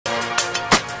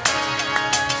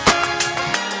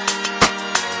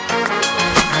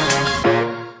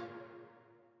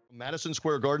Madison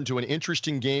Square Garden to an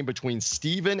interesting game between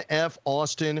Stephen F.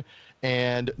 Austin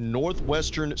and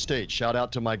Northwestern State. Shout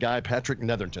out to my guy, Patrick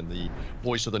Netherton, the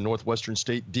voice of the Northwestern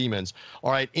State Demons.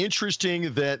 All right,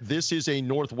 interesting that this is a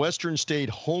Northwestern State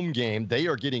home game. They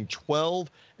are getting 12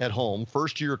 at home.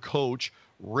 First-year coach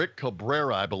Rick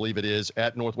Cabrera, I believe it is,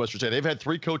 at Northwestern State. They've had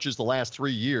 3 coaches the last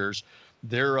 3 years.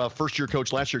 Their first-year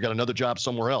coach last year got another job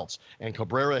somewhere else, and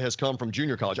Cabrera has come from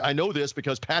junior college. I know this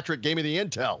because Patrick gave me the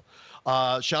intel.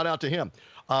 Shout out to him.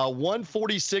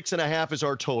 146.5 is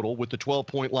our total with the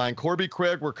 12-point line. Corby,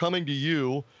 Craig, we're coming to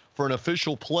you for an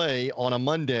official play on a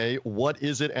Monday. What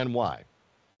is it and why?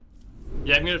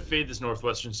 Yeah, I'm going to fade this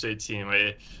Northwestern State team.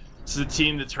 It's a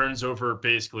team that turns over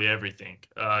basically everything.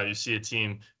 You see a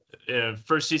team,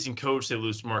 first season coach, they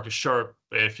lose Marcus Sharp.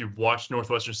 If you watched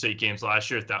Northwestern State games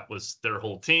last year, that was their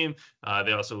whole team.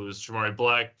 They also lose Jamari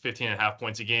Black, 15.5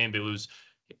 points a game.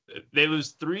 They lose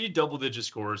 3 double-digit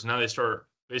scorers. Now they start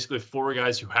basically 4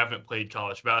 guys who haven't played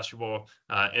college basketball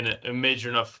in a major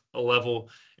enough level.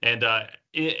 And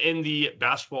in the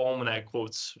Basketball Almanac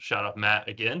quotes, shout out Matt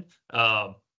again,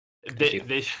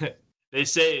 they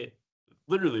say,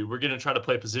 literally, we're going to try to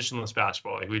play positionless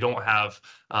basketball. Like, we don't have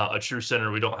a true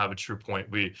center. We don't have a true point.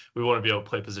 We want to be able to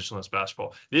play positionless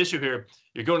basketball. The issue here,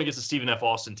 you're going against the Stephen F.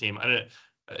 Austin team.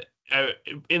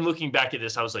 In looking back at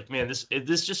this, I was like, man,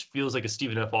 this just feels like a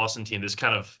Stephen F. Austin team. This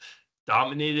kind of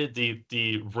dominated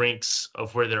the ranks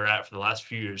of where they're at for the last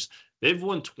few years. They've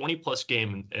won 20-plus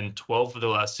games in 12 of the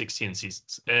last 16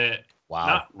 seasons. And wow.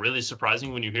 Not really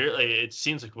surprising when you hear it. Like, it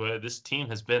seems like this team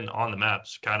has been on the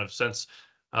maps kind of since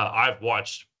I've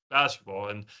watched basketball.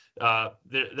 And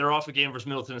they're off a game versus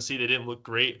Middle Tennessee. They didn't look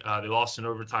great. They lost in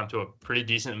overtime to a pretty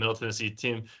decent Middle Tennessee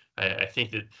team. I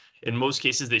think that in most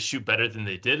cases they shoot better than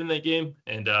they did in that game,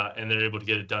 and they're able to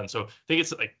get it done. So I think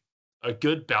it's like a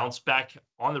good bounce back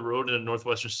on the road in a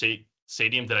Northwestern State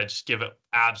stadium that I just give it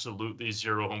absolutely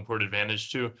 0 home court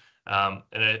advantage to.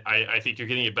 And I think you're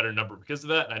getting a better number because of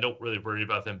that, and I don't really worry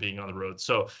about them being on the road.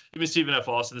 So even Stephen F.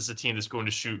 Austin, this is a team that's going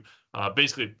to shoot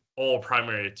basically all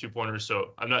primary 2-pointers,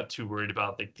 so I'm not too worried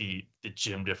about like the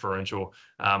gym differential.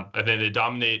 I think they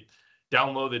dominate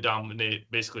down low. They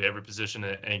dominate basically every position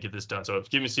and get this done. So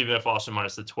give me Stephen F. Austin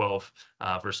minus the 12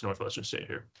 versus Northwestern State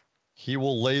here. He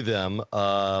will lay them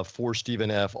for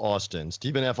Stephen F. Austin.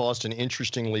 Stephen F. Austin,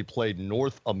 interestingly, played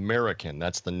North American.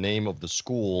 That's the name of the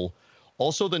school.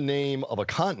 Also the name of a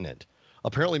continent.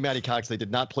 Apparently, Matty Cox, they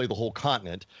did not play the whole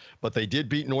continent, but they did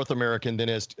beat North American. Then,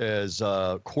 as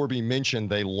Corby mentioned,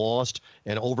 they lost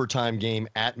an overtime game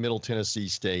at Middle Tennessee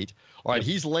State. All right,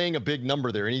 he's laying a big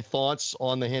number there. Any thoughts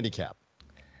on the handicap?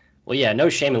 Well, yeah, no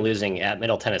shame in losing at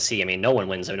Middle Tennessee. I mean, no one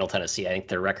wins at Middle Tennessee. I think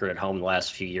their record at home the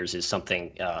last few years is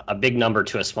something, a big number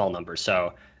to a small number.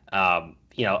 So,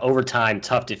 overtime,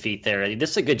 tough defeat there. This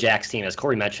is a good Jacks team, as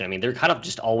Corey mentioned. I mean, they're kind of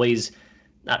just always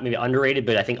not maybe underrated,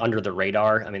 but I think under the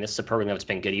radar. I mean, this is a program that's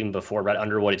been good even before Brett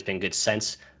Underwood. It's been good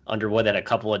since Underwood had a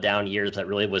couple of down years that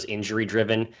really was injury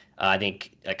driven. I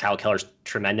think Kyle Keller's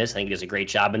tremendous. I think he does a great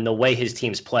job. And the way his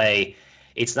teams play,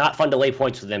 it's not fun to lay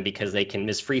points with them because they can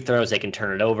miss free throws, they can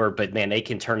turn it over, but man, they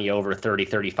can turn you over 30,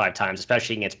 35 times,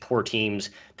 especially against poor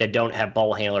teams that don't have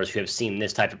ball handlers who have seen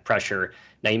this type of pressure.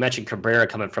 Now, you mentioned Cabrera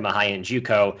coming from a high-end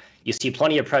JUCO. You see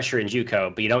plenty of pressure in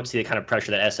JUCO, but you don't see the kind of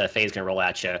pressure that SFA is going to roll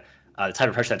at you. The type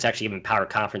of pressure that's actually given power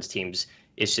conference teams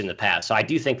issued in the past. So I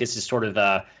do think this is sort of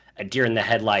a deer in the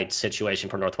headlights situation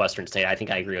for Northwestern State. I think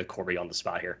I agree with Corby on the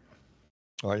spot here.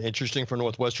 All right, interesting for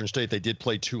Northwestern State. They did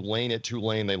play Tulane at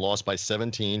Tulane. They lost by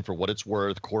 17 for what it's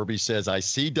worth. Corby says, I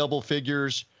see double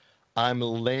figures. I'm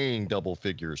laying double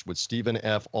figures with Stephen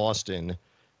F. Austin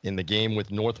in the game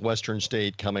with Northwestern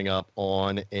State coming up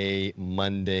on a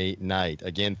Monday night.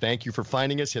 Again, thank you for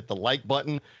finding us. Hit the like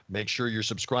button. Make sure you're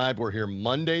subscribed. We're here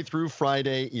Monday through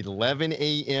Friday, 11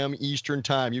 a.m. Eastern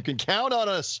Time. You can count on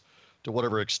us to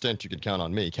whatever extent you can count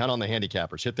on me. Count on the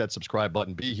handicappers. Hit that subscribe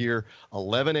button. Be here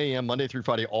 11 a.m. Monday through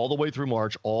Friday, all the way through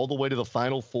March, all the way to the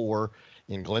Final Four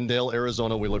in Glendale,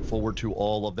 Arizona. We look forward to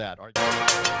all of that. All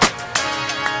right.